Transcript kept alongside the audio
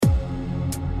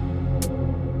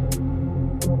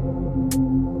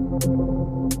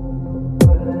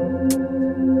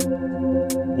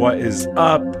What is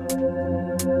up?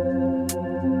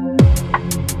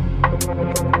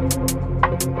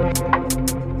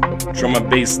 Drum and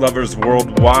bass lovers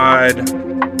worldwide.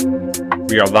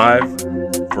 We are live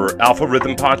for Alpha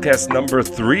Rhythm Podcast number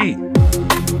 3.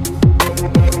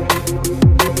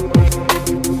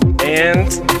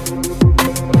 And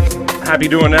happy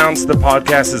to announce the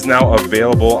podcast is now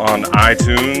available on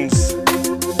iTunes.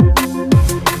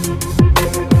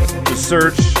 Just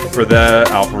search for the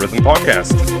Alpha Rhythm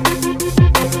Podcast.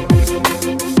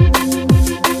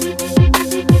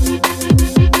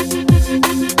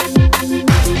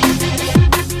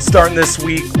 Starting this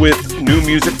week with new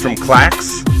music from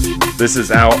Clax. This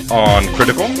is out on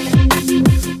Critical,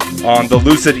 on the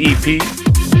Lucid EP.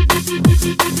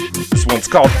 This one's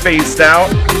called Phased Out.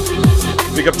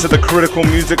 Big up to the Critical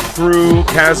Music crew,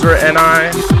 Kazra and I,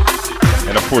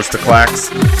 and of course to Clax.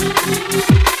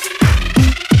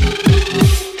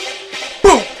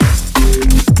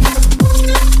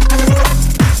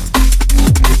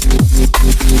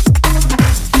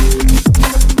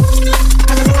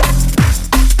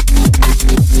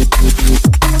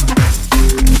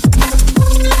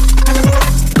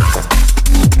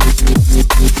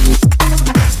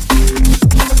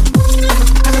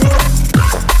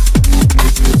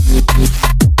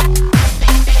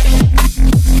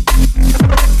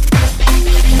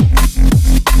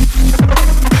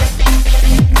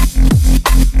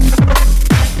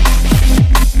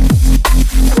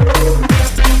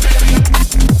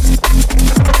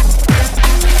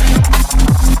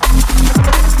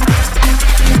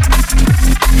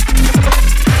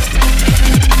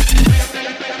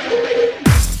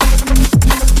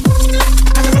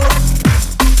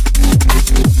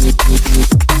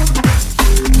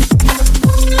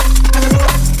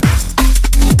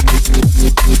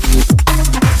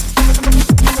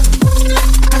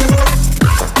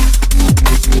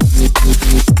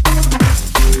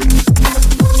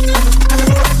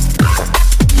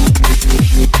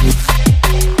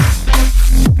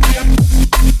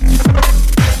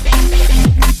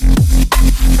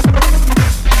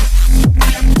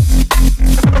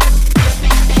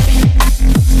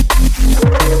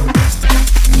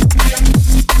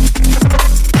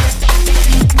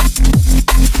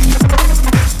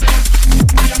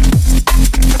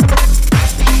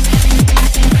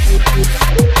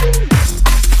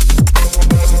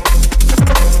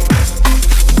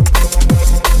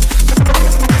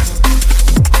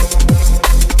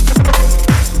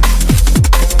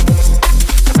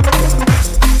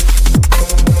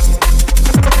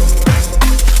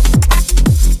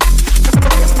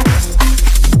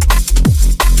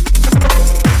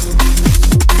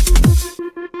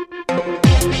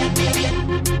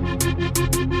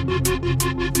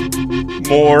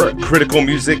 More Critical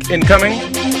music incoming.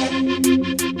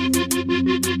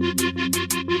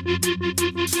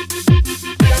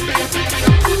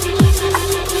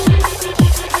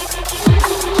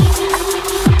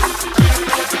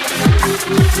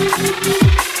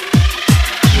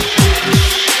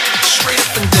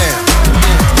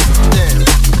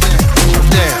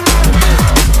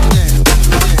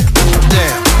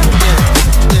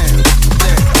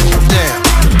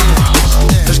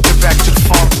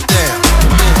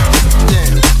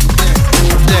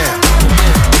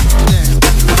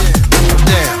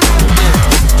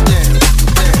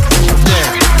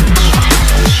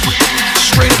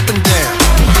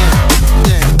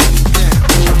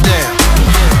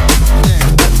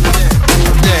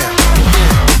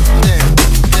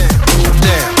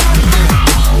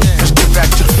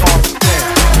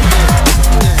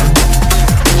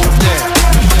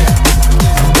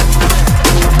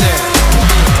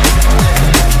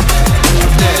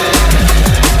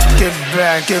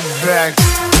 Get back.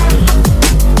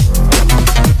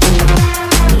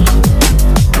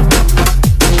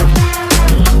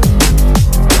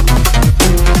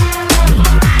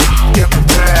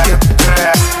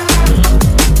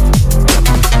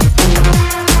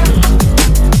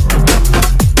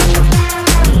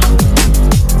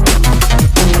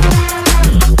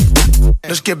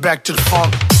 Let's get back to the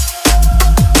funk.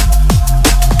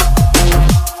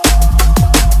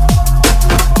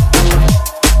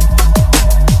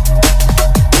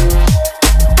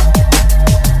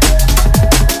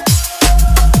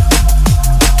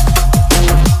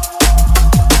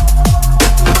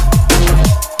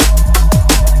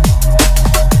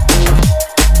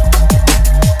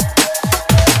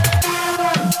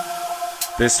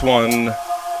 This one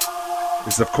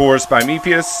is, of course, by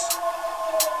Mephius.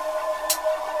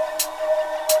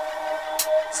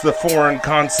 It's the Foreign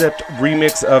Concept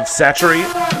remix of Saturate.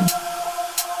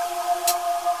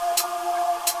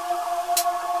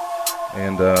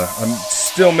 And I'm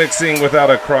Still mixing without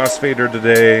a crossfader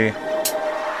today,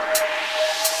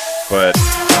 but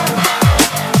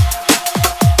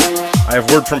I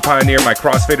have word from Pioneer, my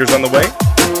crossfader's on the way.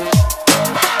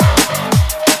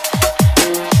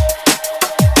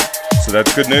 So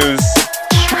that's good news.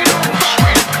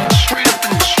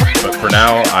 But for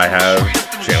now, I have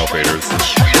channel faders.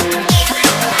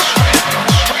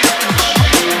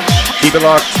 Keep it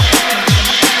locked.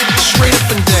 Straight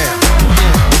up and down.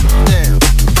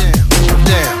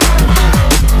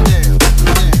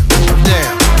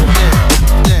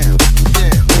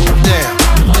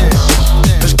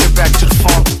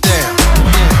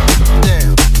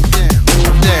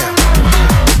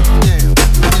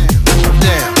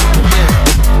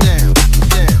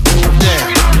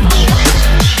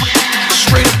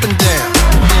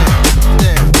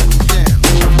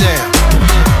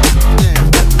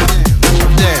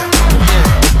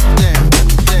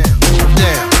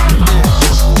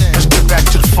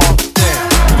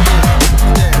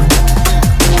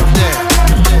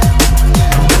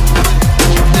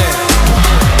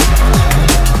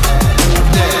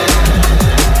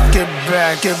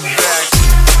 Get back.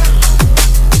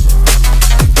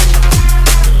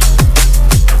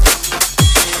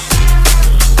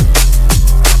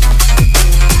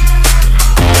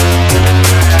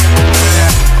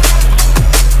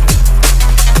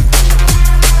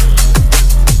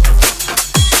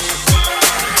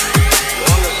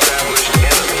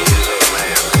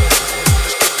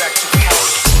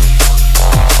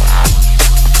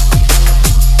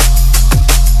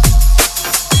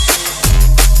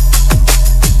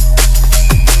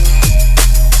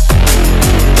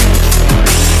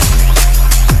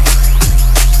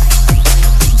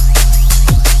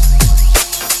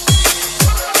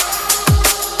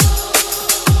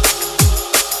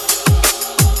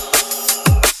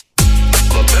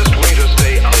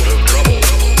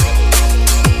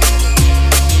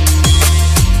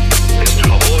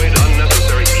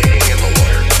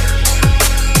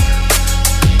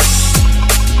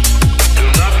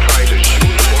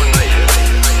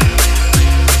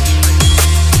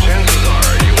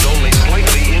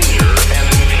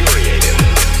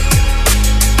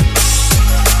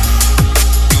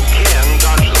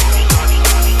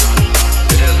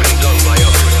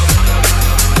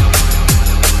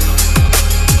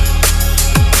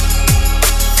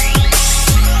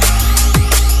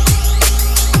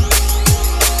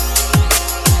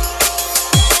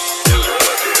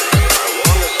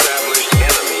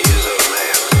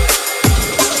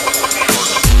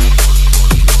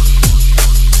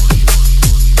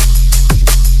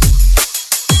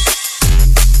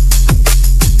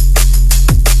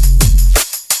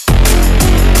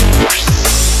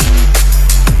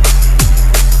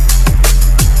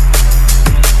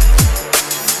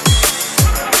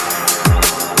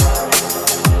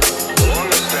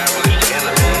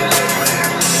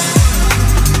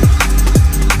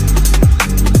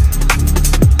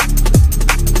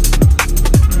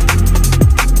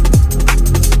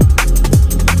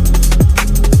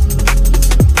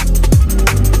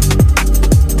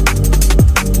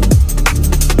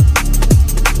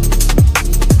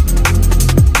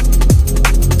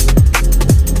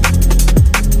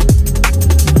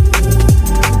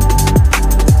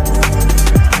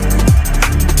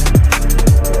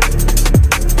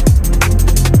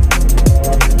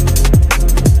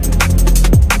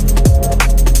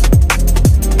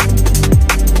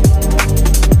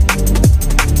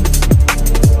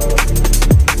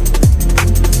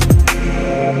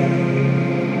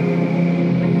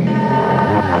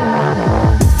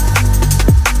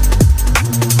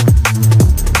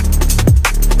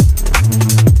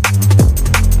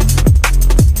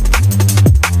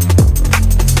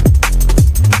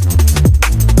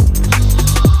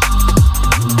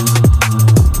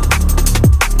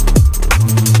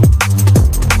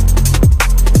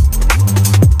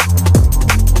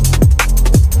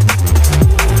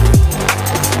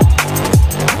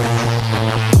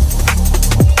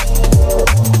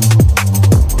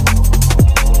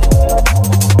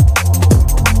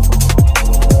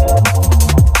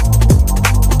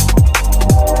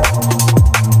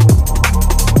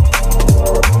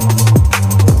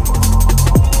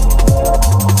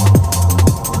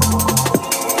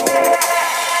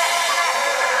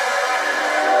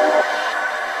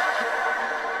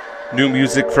 New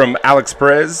music from Alex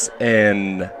Perez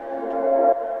and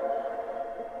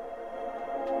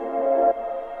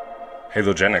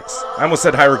Halogenics. I almost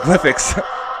said Hieroglyphics.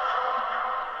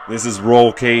 This is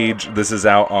Roll Cage. This is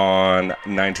out on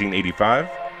 1985.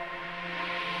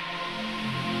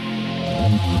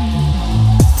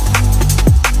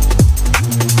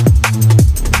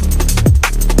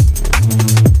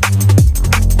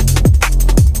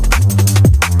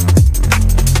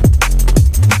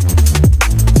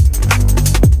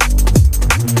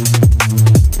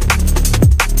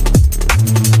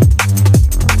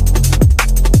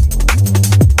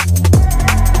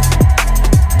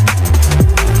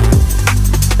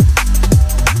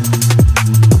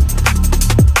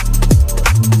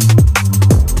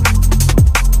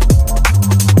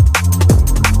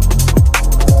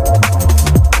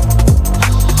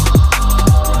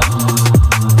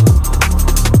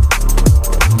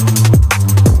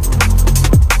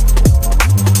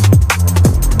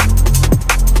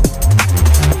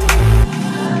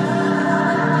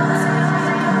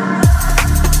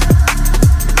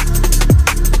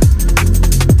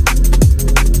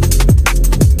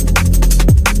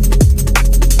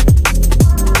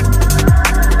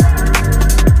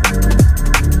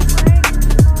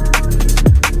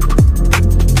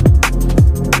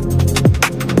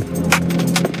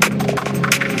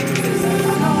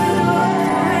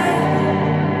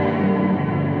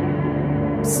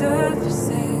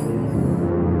 surfacing,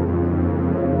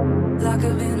 like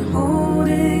I've been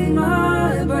holding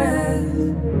my breath,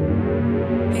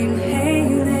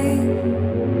 inhaling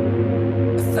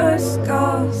a first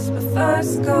gasp, a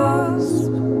first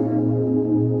gasp.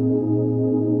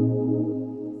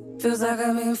 Feels like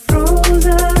I've been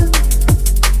frozen,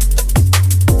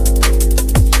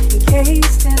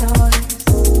 encased in ice,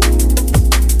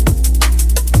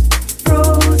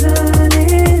 frozen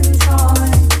in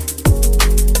time.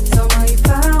 Somehow you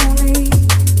found me,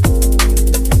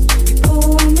 you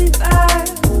pulled me back.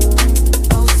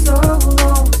 Oh, so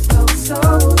lost, oh, so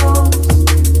lost.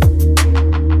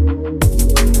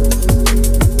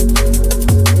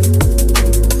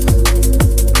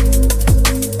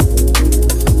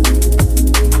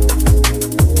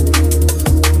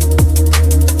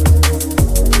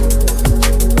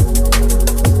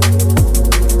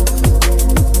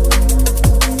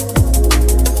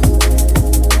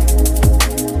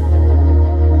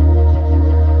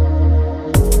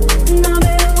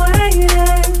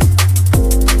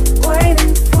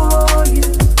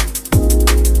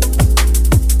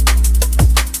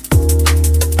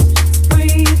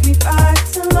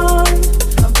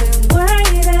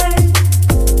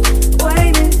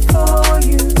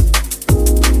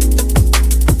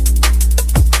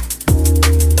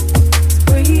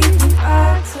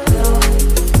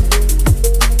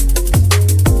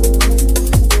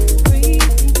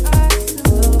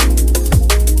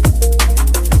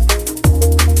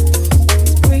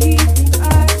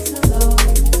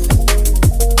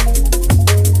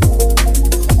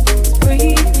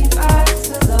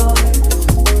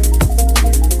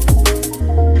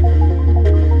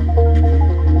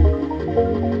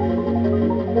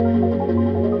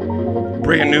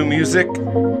 Brand new music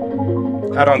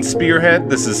out on Spearhead.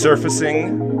 This is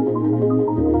Surfacing.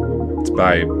 It's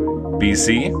by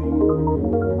BC.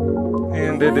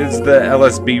 And it is the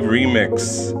LSB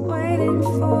remix. Waiting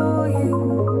for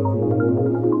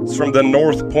you. It's from the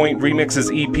North Point Remixes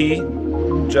EP,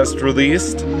 just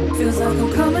released. Feels like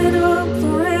I'm coming up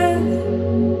for air.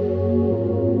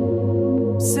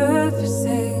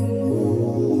 Surfacing,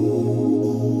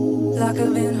 like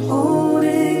I've been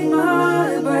holding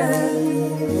my breath,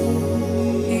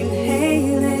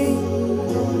 inhaling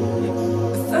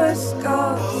the first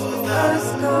gasp, the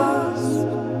first gasp.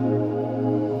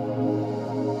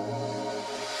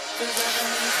 Feels like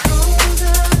I'm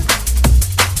frozen,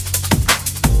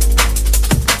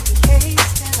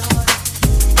 encased in ice,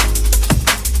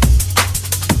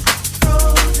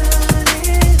 frozen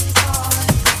in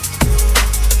time.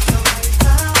 Somebody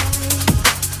found me,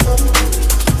 pulled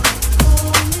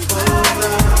me back.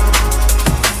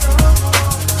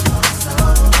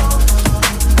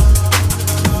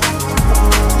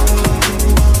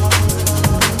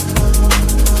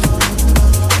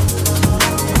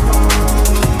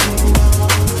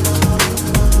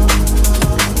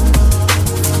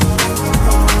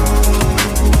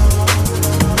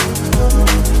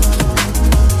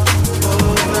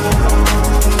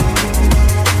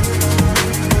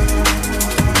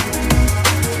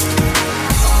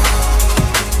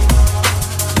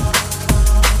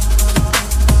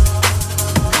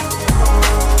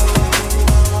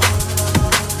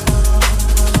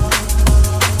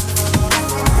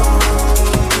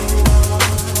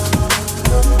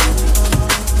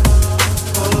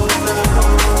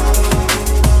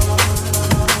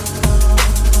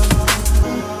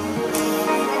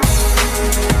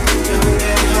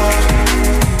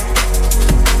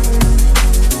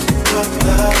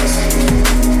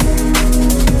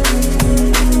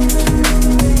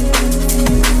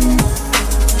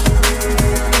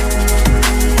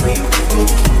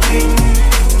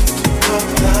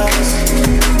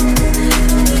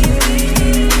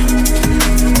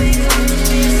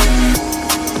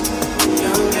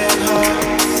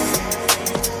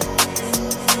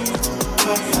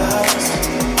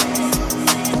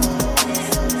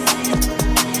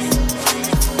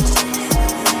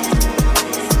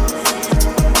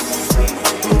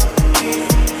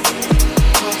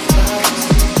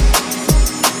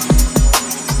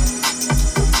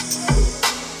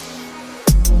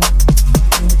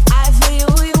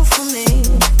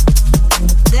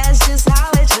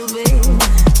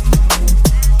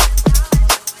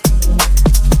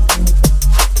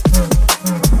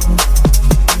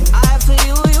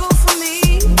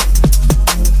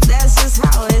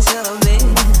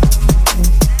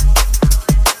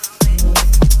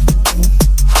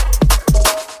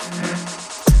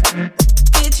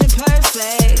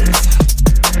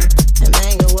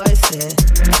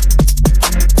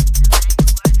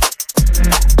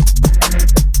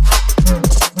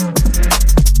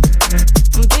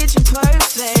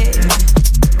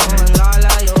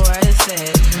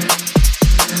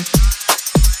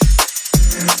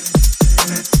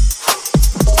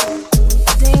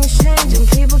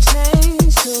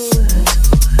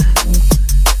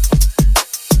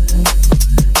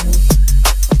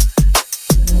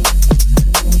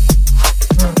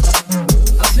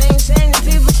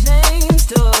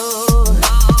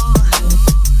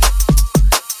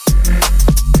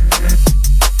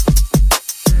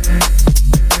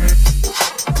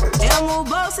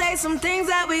 both say some things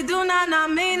that we do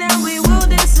not mean, and we will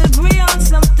disagree on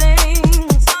some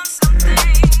things.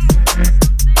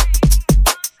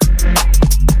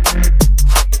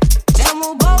 And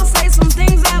we'll both say some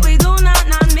things that we do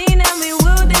not mean, and we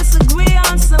will disagree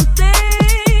on some things.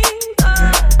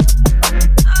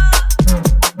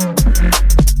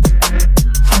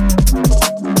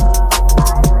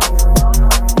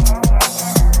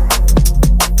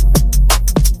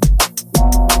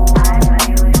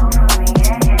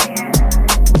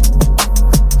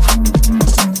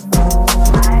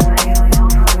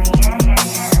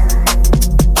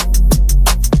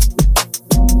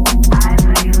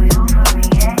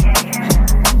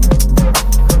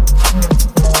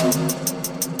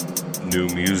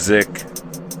 Music.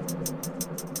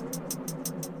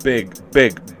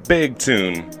 Big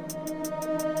tune.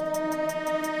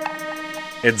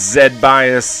 It's Zed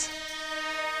Bias.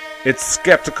 It's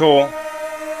Skeptical.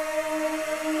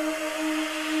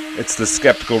 It's the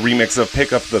Skeptical remix of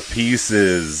Pick Up the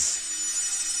Pieces.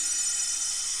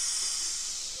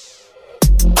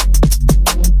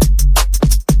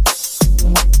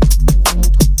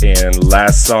 And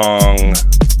last song,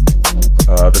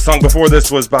 the song before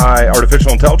this was by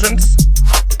Artificial Intelligence,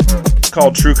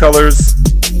 called True Colors.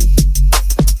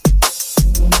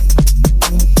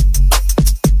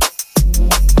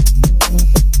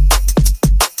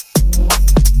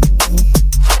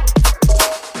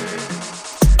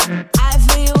 I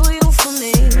feel you for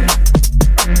me.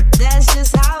 That's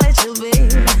just how it should be.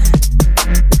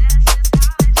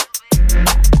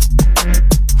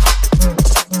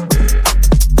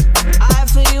 I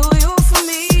feel you for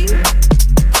me.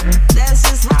 That's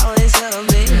just how it should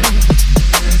be.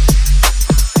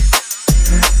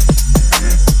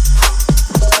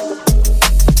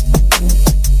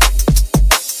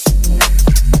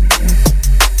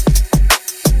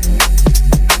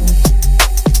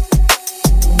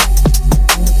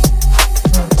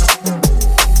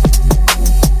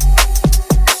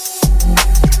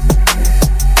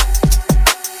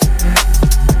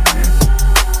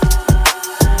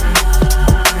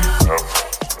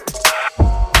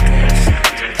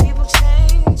 People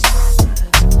change.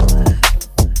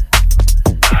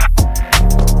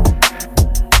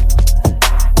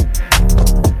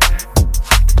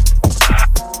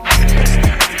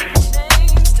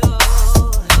 Change too.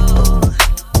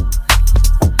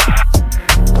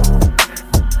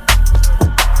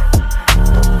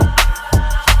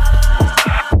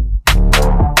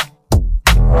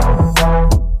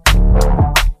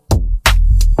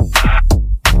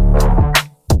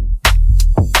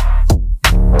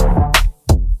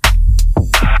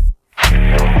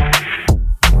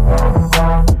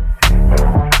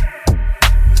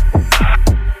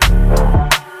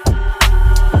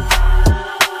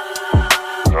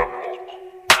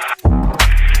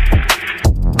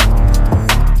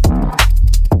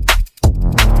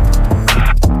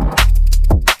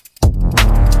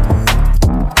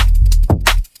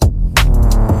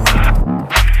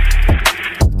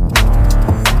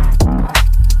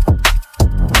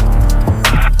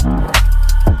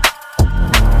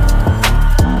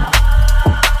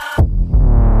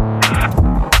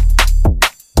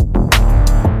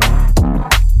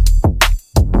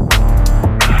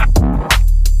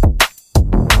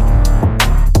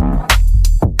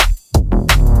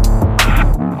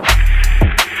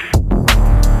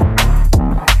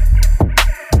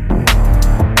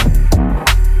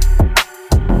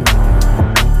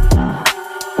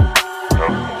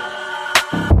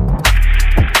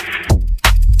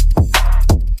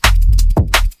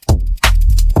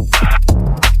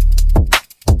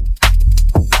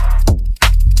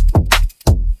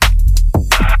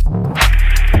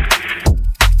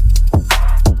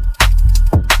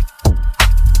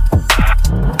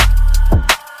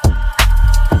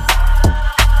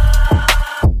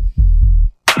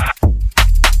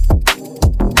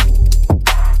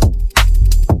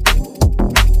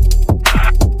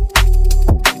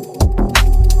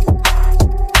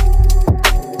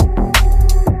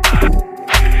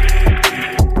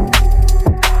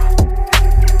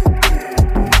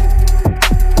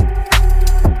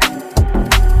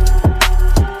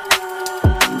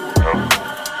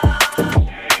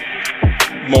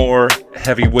 More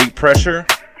heavyweight pressure.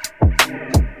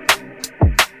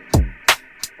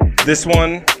 This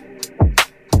one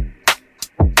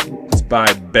is by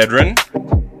Bedrin.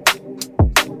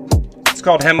 It's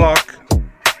called Hemlock.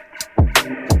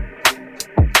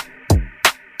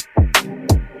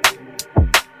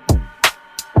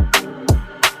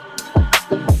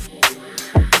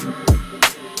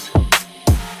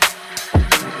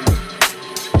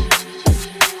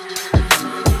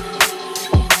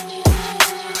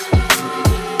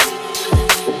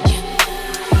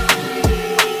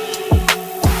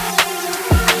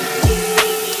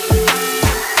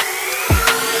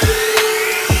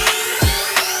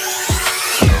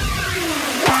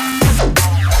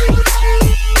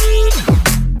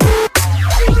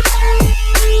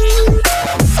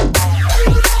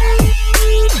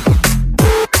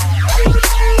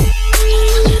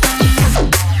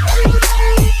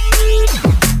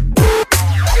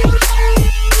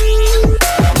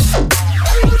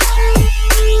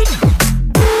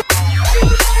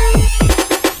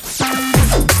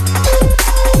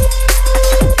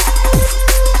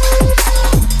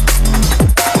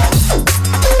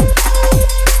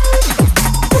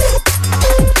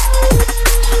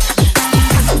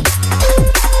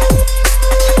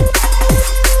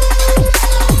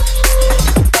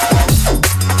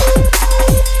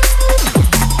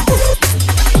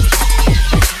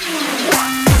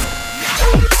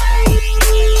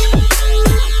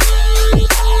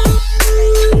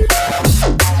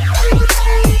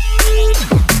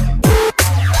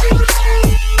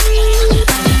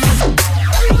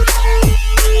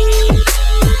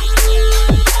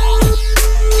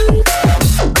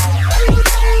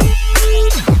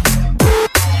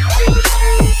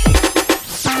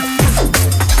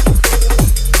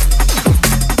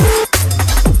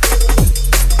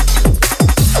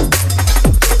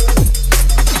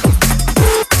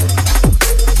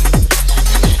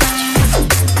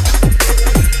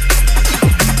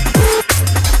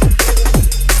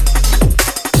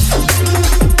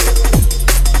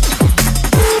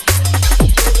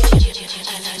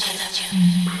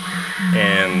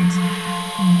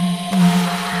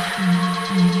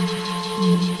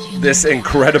 This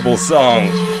incredible song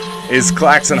is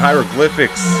Klaxon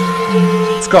Hieroglyphics.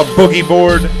 It's called Boogie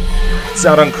Board. It's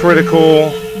out on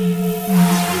Critical.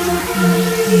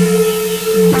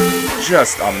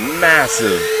 Just a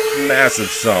massive,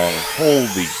 massive song.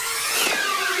 Holy.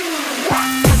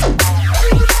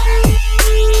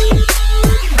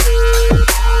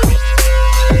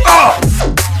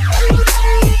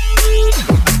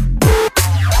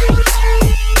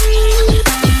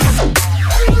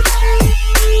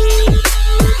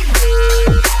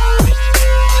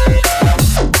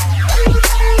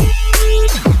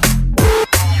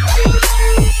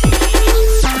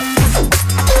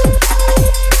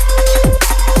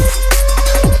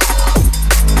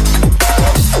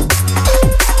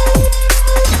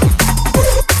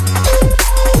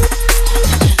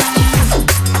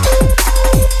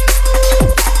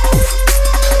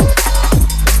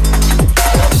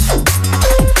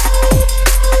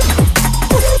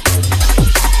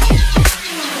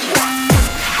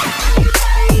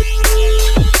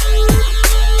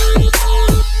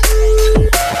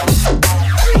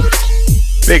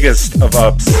 Biggest of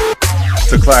ups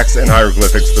to Klaxon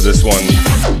Hieroglyphics for this one.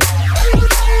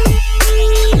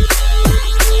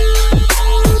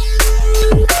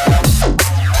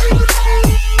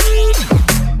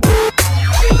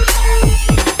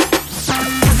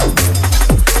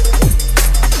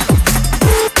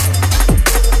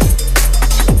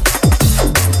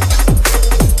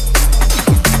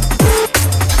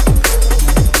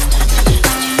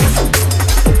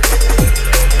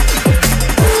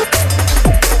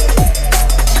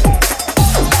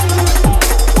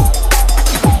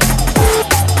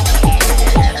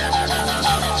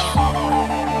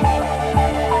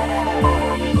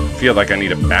 I feel like I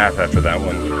need a bath after that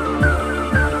one.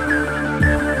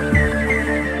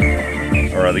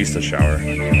 Or at least a shower.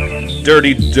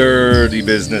 Dirty, dirty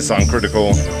business on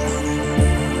Critical.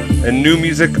 And new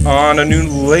music on a new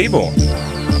label.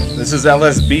 This is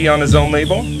LSB on his own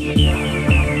label.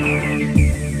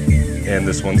 And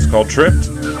this one's called Tripped.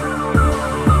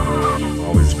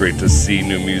 Always great to see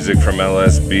new music from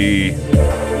LSB.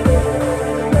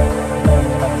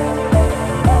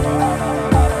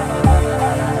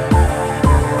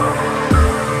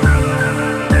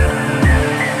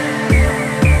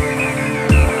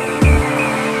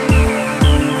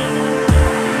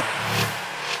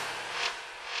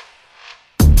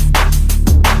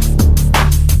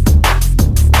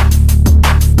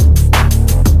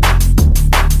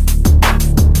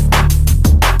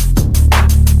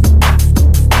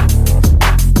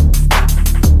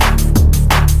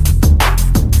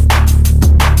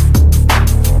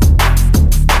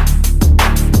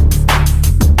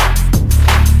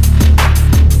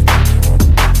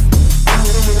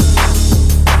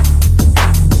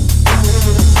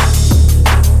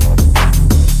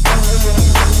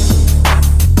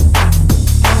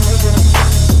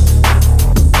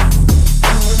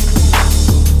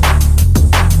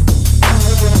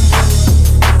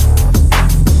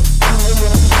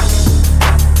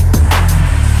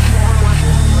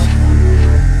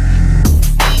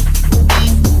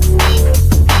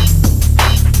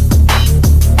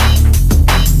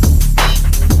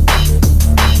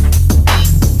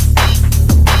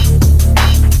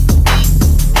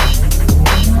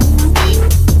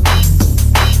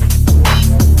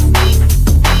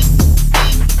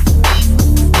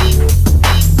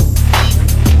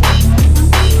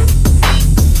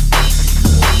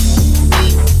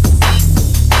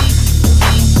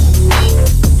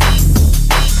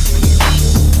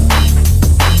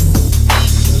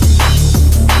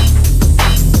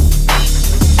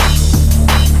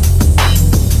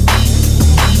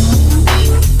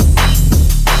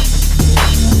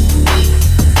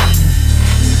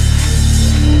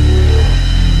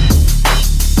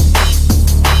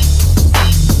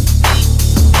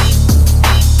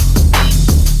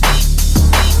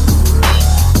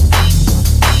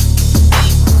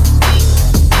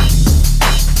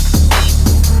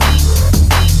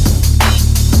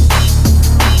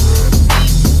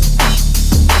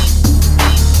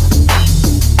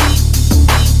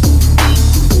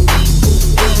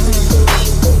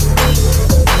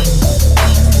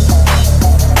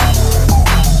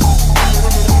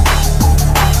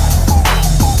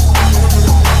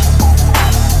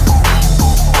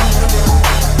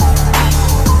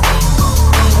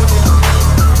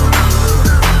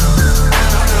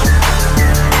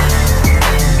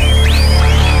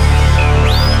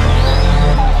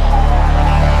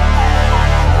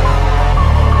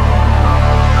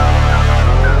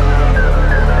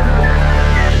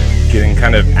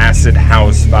 kind of acid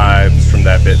house vibes from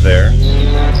that bit there.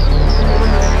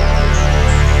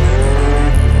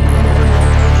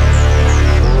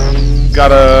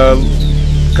 got a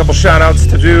couple shout outs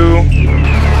to do.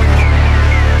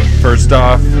 First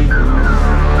off,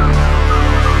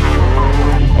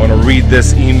 I want to read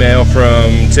this email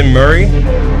from Tim Murray.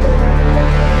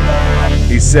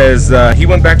 He says he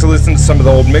went back to listen to some of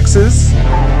the old mixes,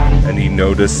 and he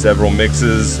noticed several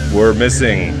mixes were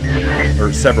missing,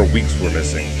 or several weeks were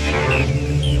missing.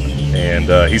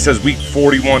 And he says week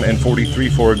 41 and 43,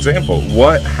 for example.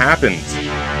 What happened?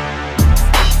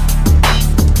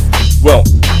 Well,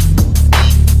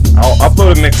 I'll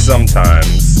upload a mix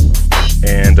sometimes,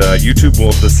 and YouTube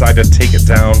will decide to take it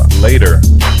down later.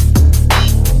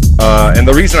 And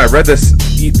the reason I read this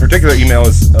particular email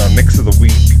is mix of the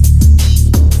week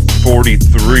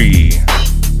 43.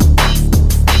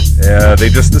 They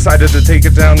just decided to take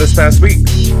it down this past week.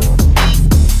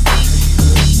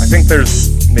 I think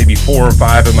there's maybe 4 or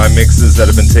 5 of my mixes that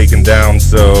have been taken down,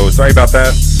 so sorry about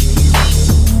that.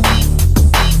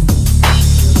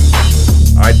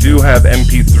 I do have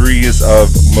MP3s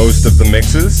of most of the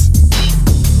mixes,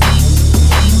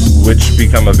 which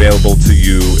become available to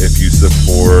you if you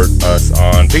support us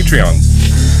on Patreon.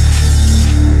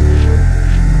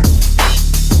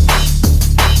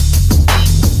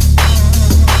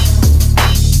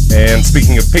 And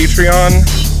speaking of Patreon,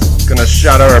 gonna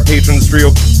shout out our patrons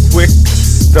real quick,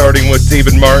 starting with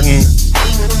David Martin and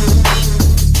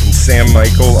Sam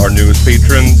Michael, our newest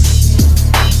patrons.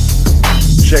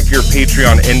 Check your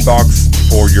Patreon inbox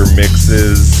for your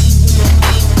mixes.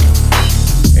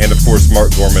 And of course,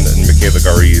 Mark Gorman and Michaela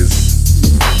Gariz,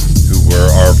 who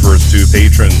were our first 2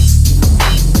 patrons.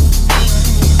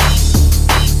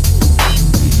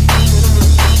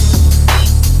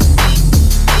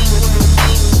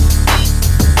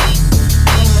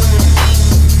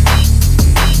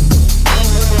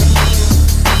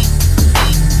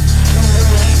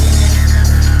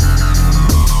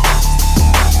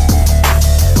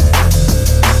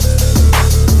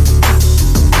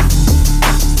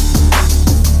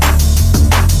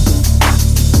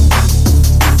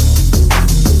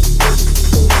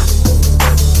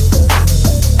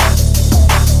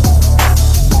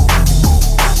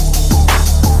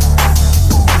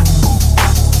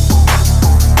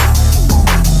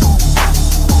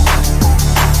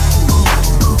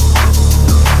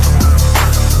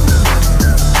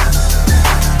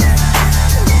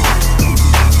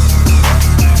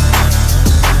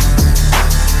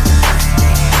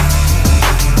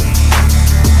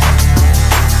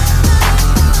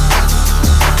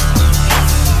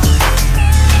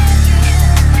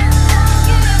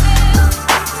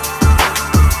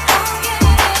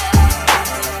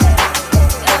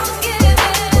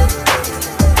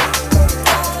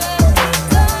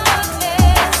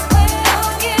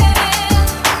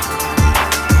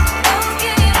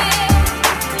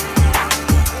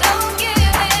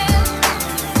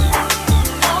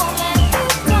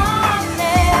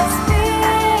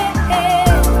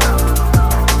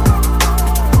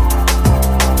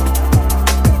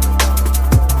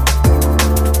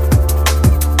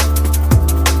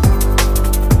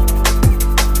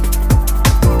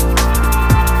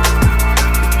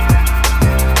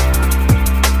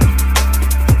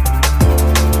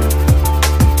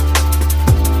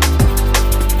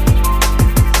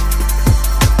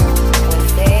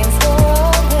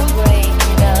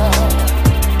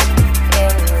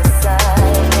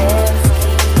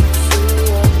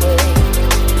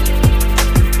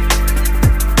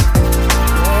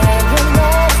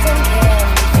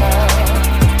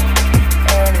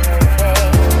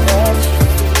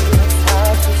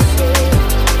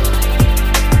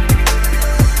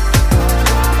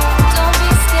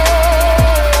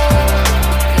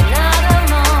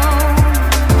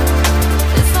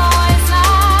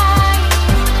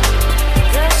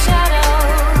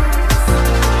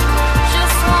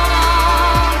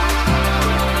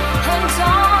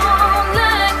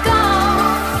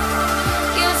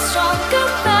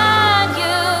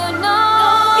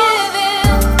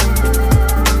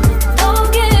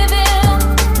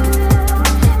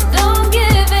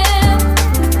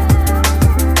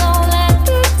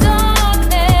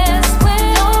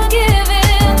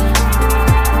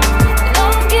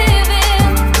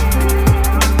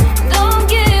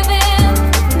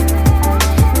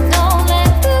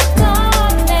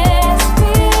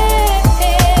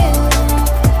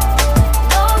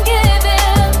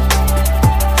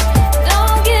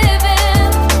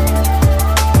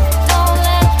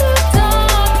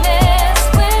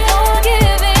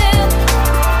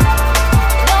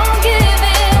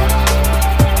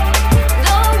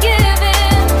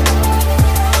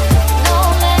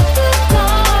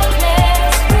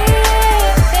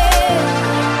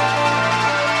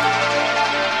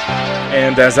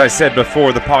 And as I said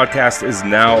before, the podcast is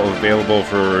now available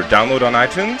for download on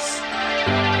iTunes.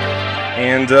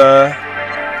 And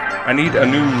I need a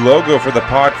new logo for the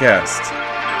podcast.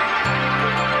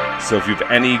 So if you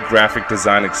have any graphic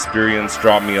design experience,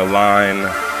 drop me a line.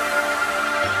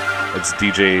 It's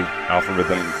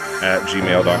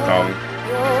djalpharhythm@gmail.com.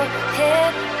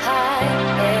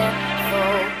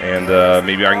 And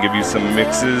maybe I can give you some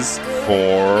mixes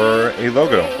for a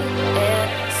logo.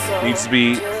 Needs to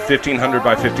be 1500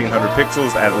 by 1500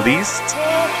 pixels at least.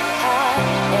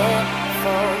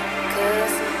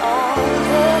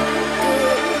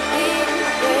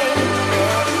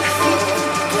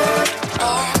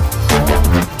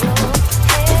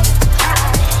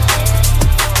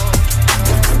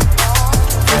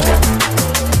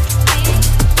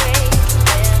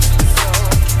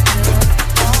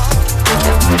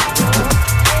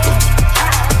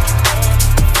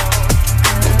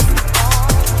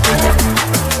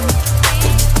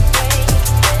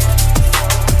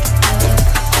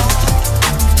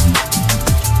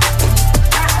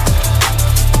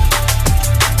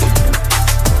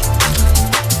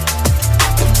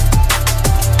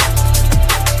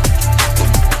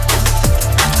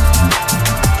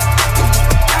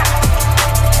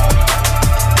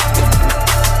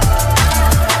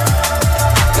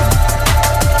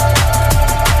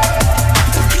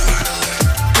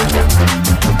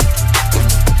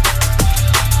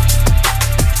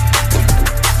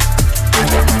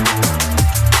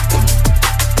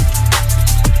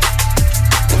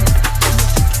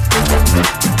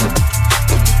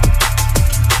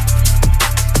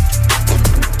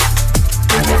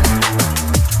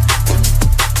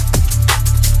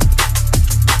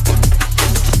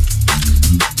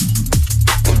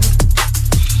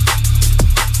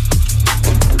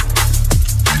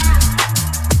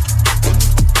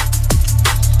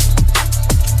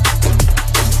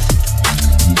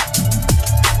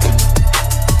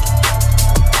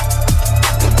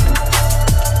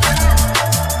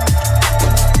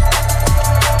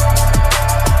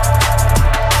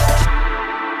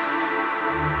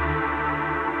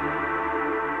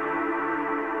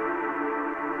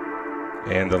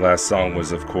 And the last song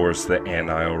was, of course, the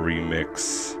Anile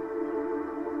remix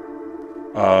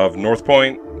of North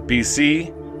Point,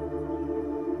 BC.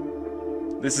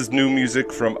 This is new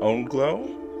music from Own Glow.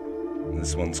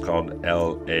 This one's called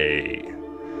LA.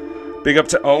 Big up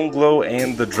to Own Glow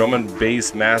and the Drum and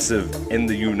Bass Massive in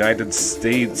the United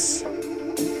States.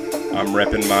 I'm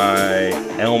repping my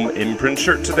Elm Imprint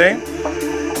shirt today.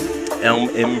 Elm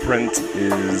Imprint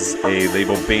is a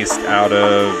label based out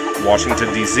of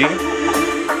Washington, D.C.,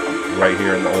 right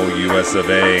here in the old US of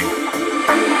A.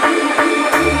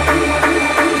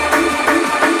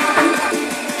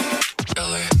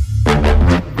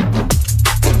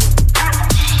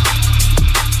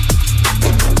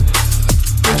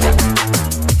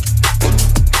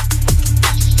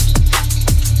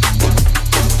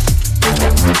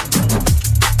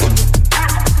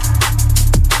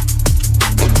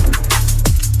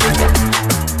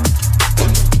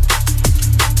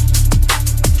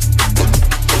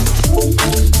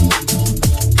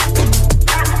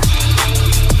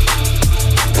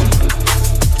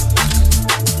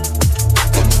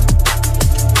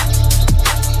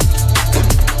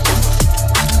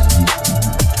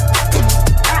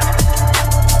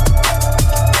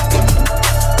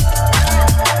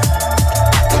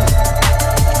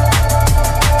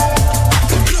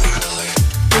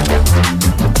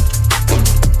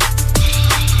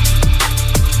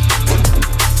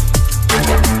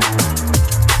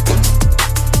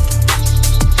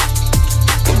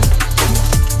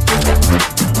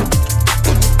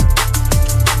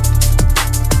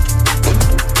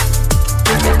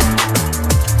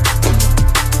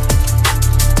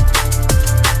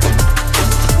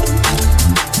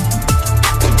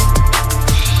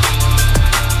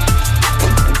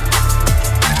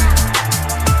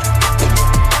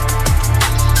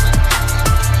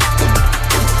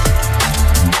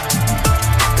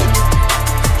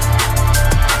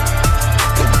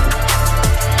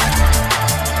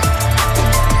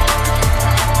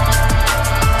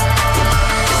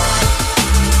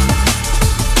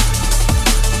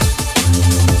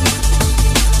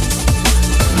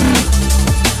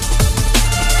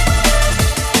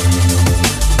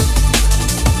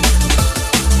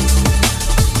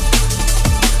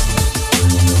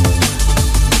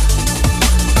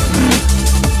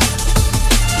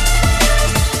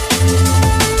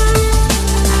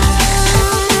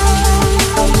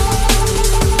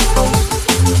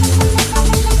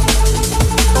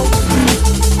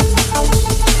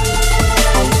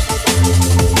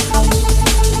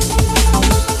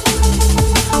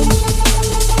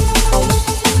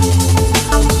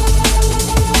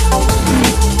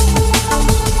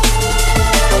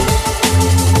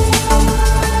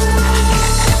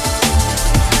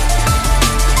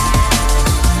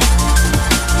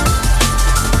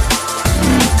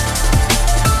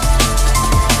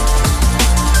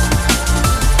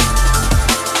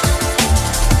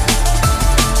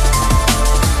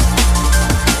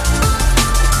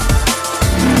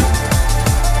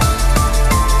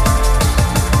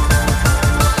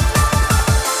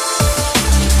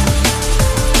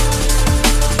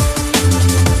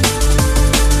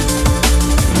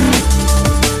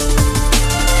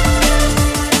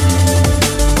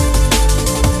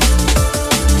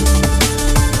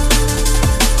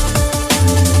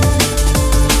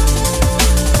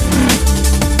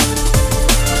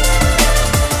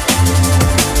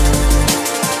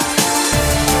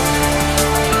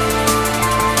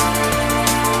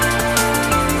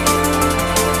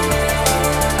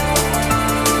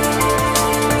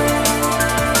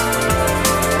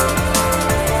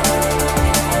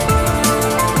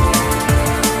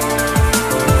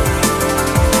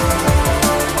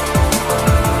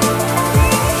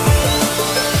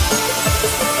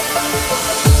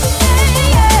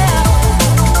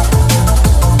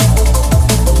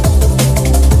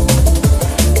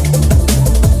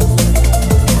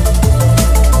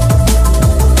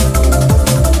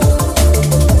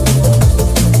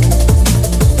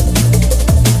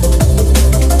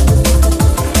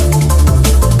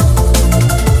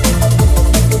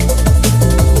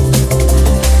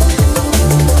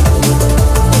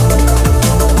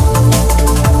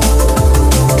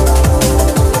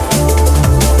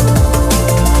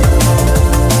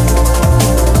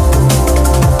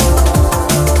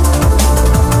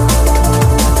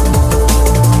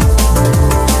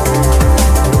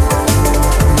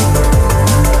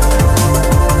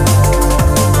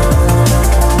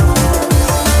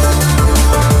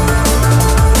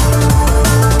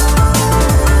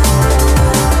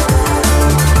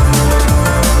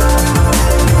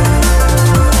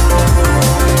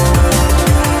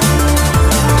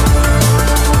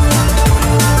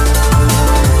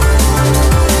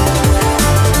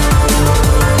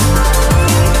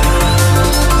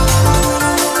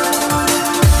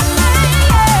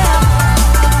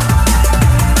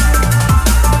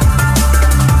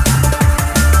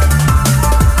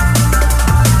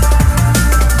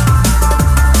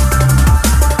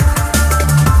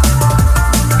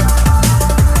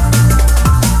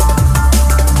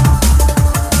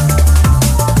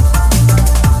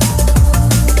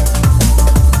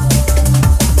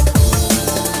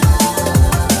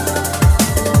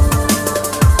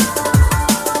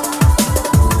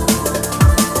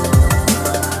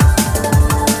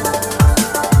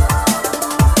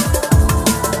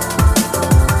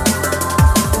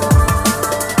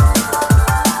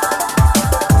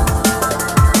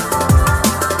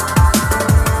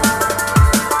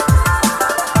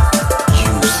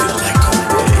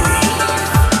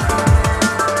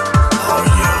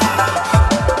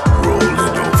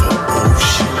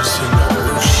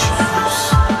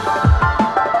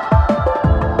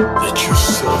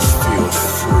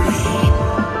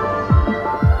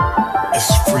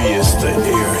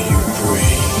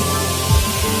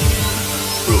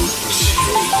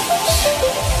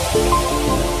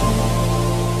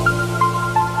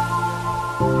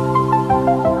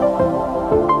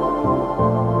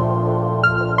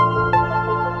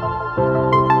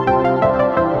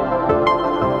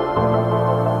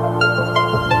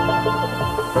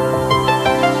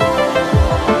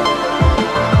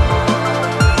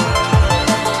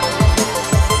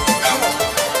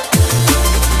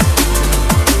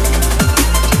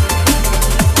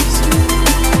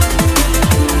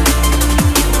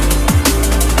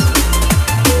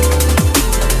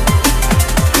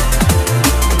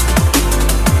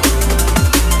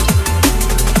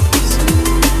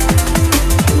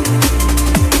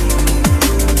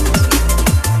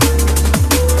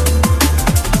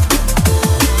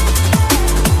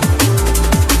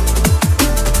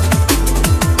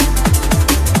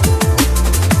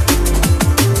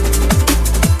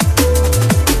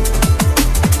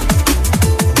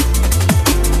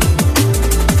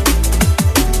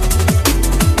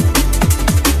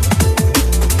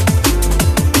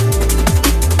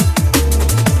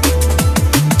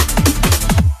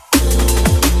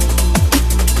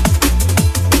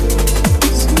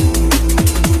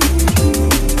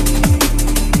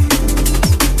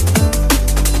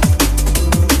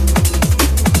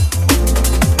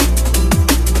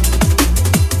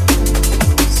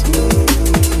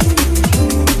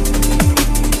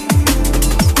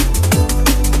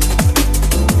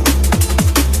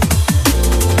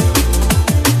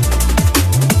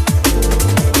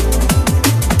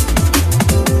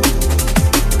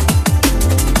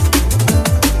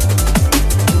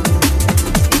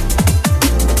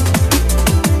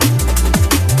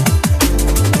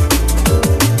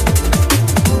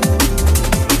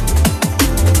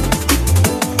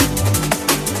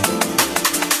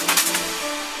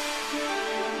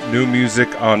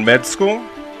 music on Med School.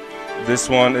 This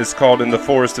one is called In the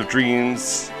Forest of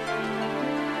Dreams.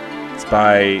 It's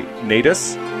by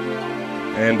Natus.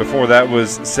 And before that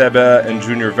was Seba and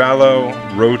Junior Vallo,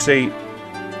 Rotate.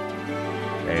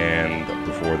 And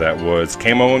before that was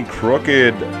Camo and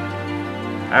Crooked,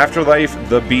 Afterlife,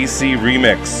 the BC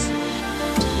remix.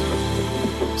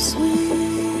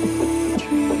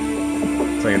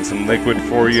 Playing some Liquid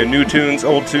for you. New tunes,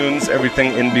 old tunes,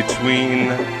 everything in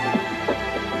between.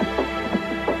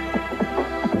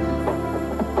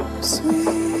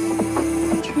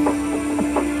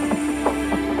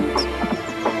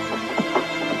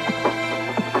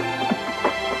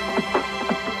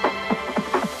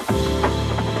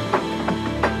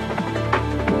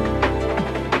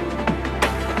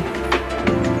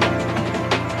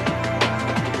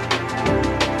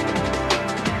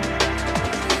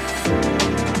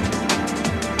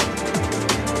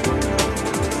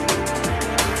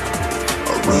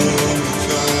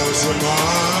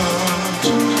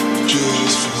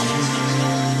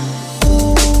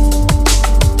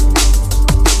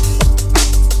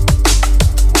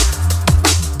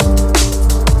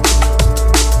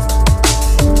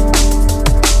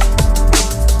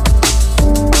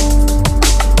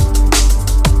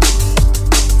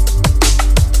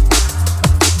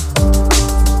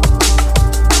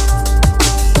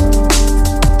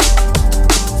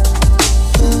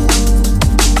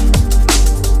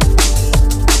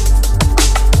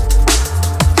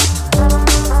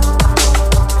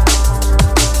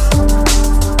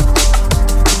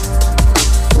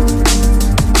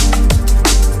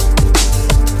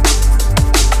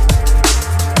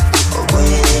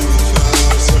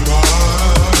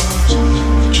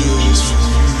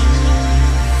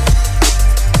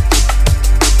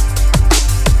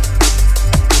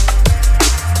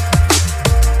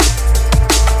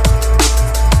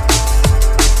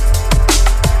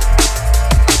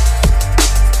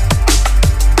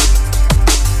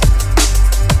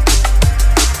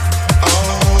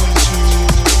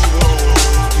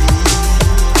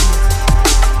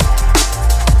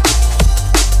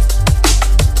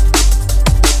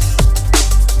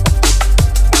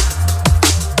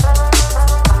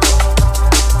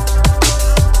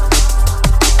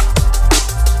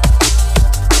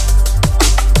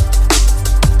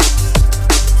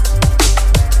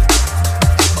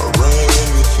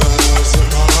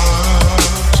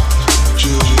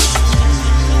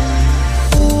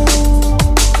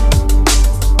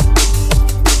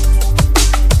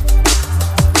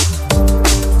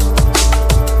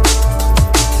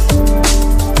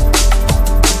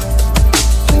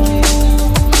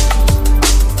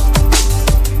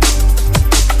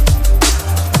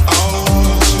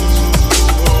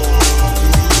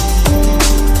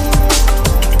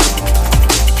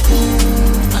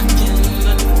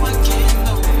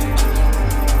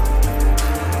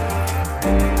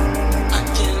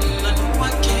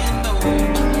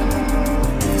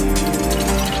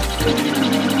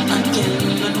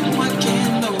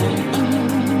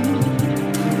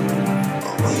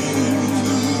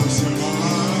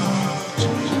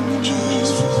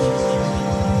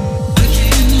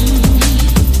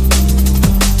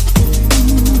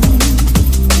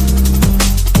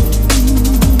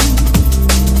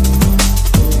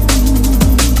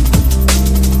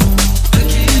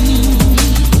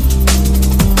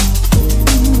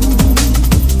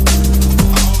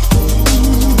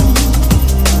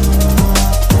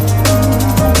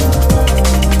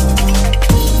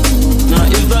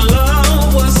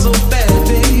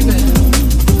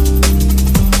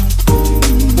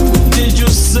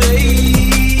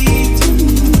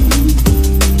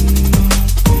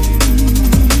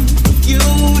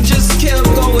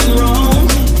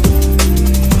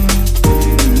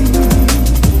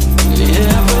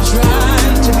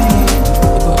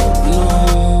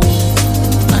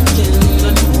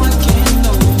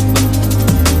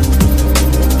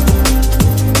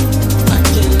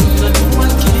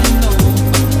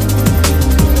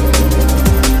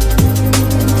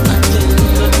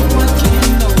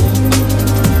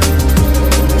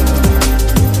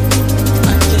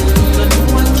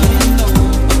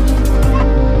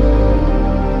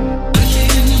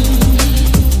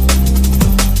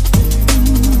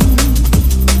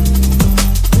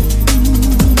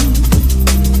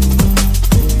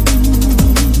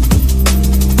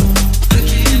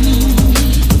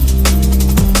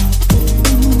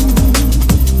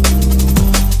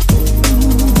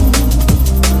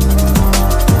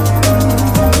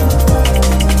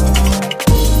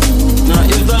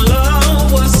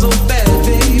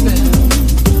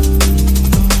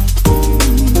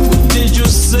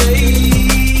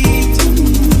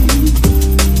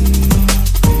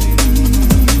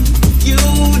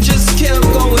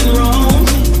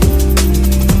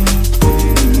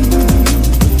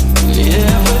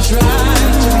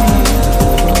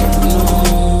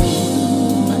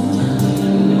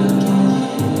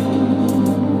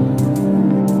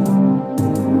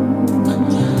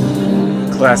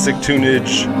 Classic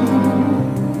tunage.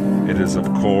 It is,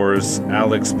 of course,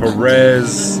 Alex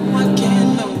Perez,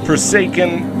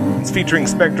 Forsaken. It's featuring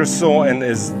Spectre Soul, and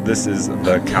this is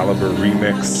the Caliber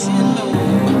remix.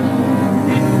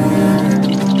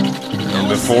 And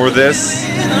before this,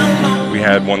 we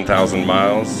had 1,000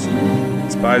 Miles.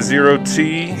 It's by Zero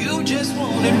T.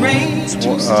 It's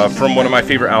from one of my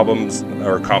favorite albums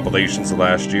or compilations of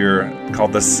last year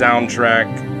called The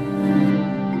Soundtrack.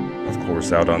 Of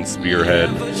course, out on Spearhead.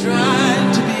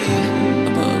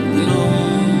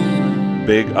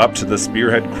 Big up to the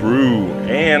Spearhead crew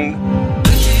and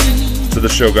to the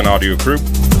Shogun Audio crew.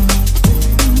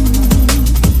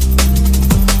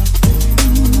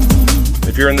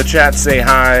 If you're in the chat, say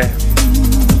hi.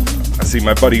 I see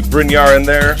my buddy Brynjar in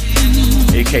there,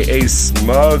 aka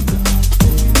Smug.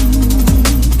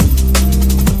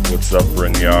 What's up,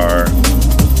 Brynjar?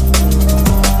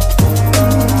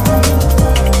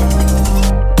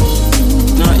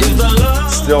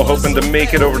 Still hoping to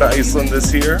make it over to Iceland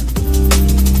this year.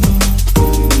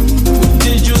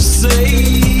 Did you say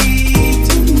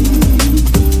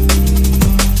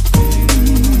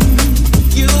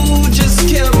you just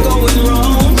kept going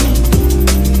wrong?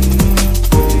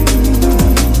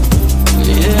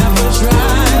 You ever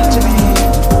tried to be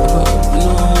above and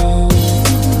on?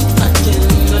 I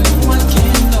can't know. I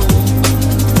can't know.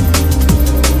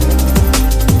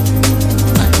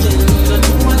 I can't know. I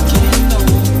can't know. I can't know. I can't know. I can't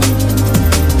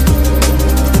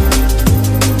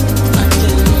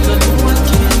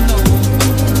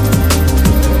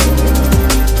know.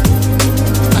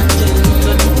 I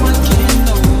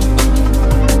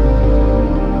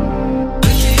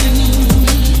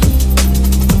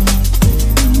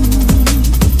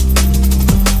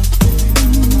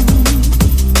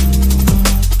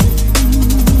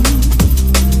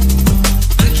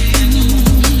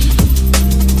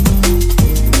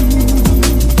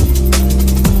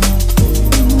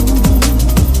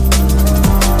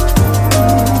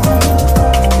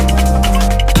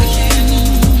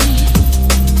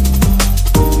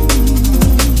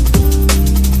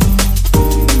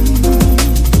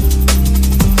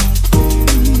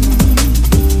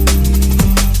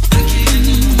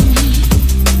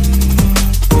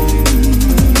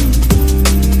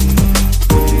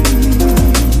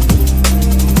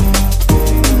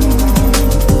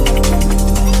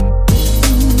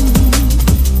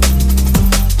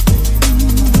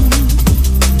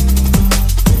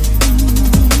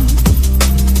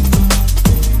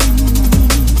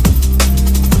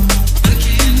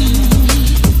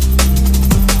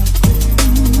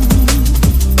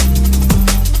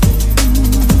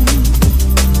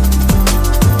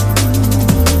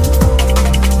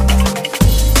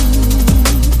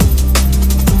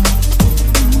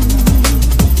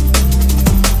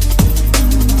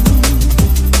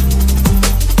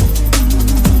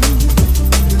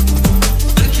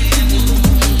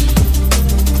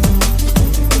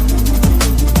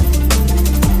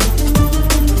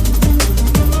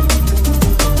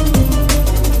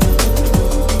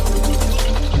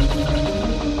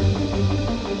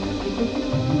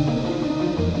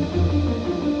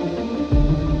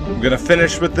I'm gonna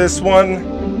finish with this one.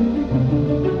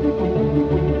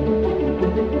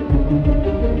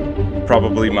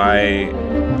 Probably my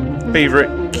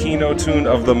favorite Kino tune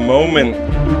of the moment.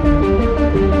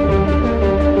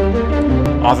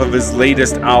 Off of his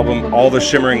latest album, All the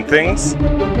Shimmering Things.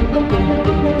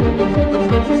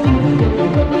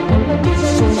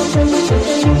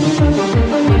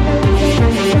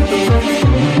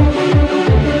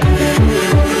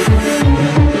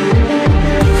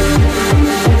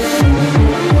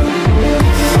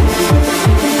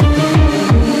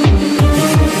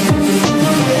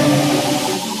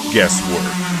 Guesswork.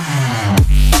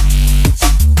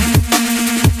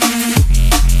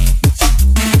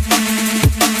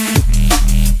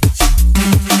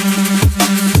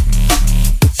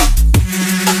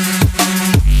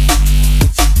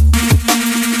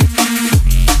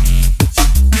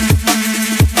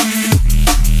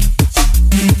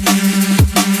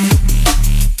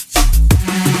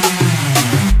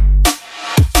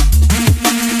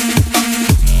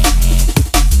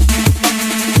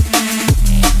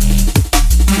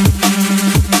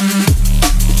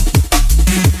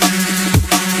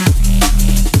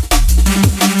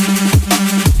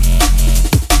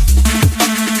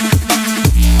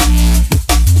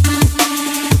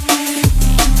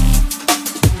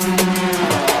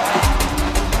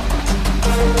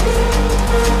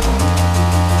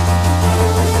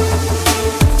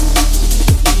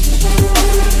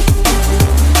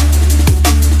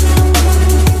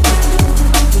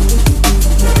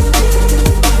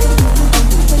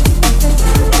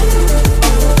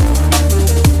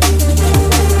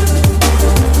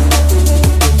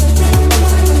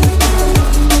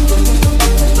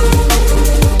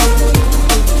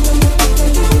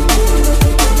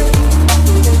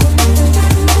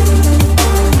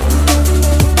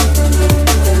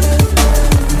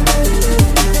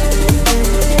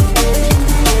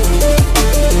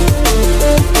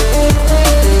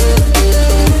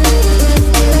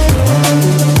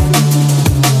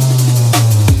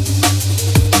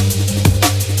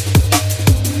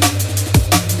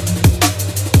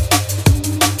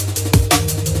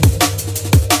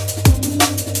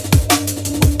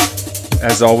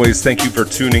 As always, thank you for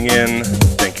tuning in.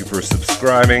 Thank you for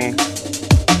subscribing.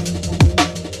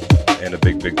 And a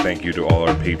big, big thank you to all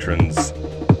our patrons.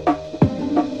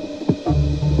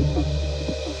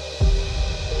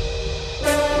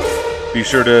 Be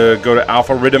sure to go to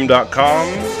alpharhythm.com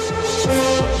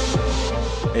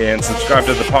and subscribe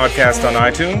to the podcast on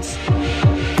iTunes.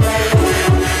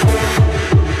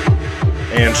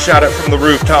 And shout it from the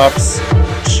rooftops.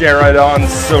 Share it on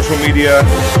social media.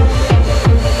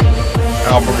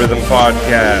 Alpha Rhythm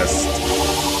Podcast.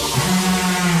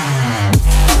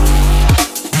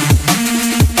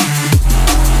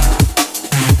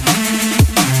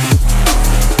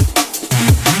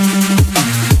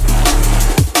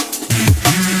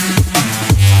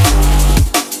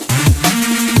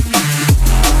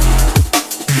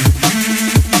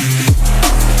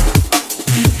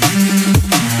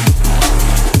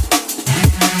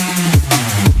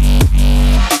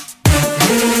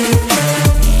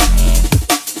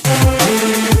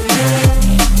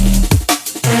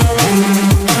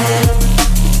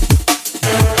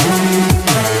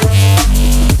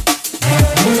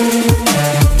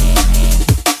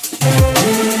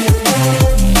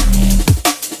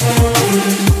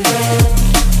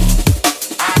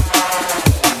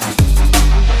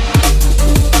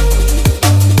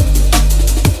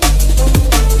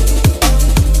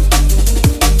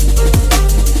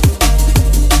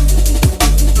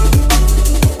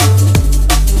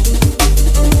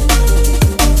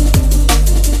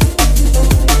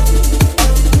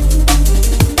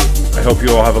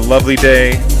 Lovely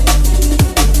day.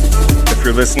 If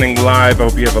you're listening live, I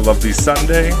hope you have a lovely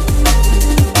Sunday.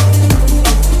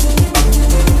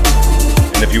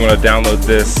 And if you want to download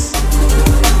this,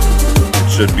 it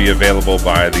should be available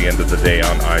by the end of the day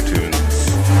on iTunes.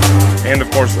 And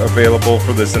of course, available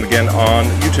for listening again on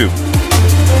YouTube.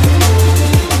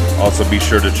 Also, be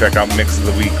sure to check out Mix of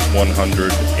the Week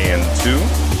 102,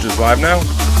 which is live now.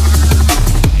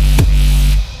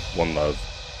 One love.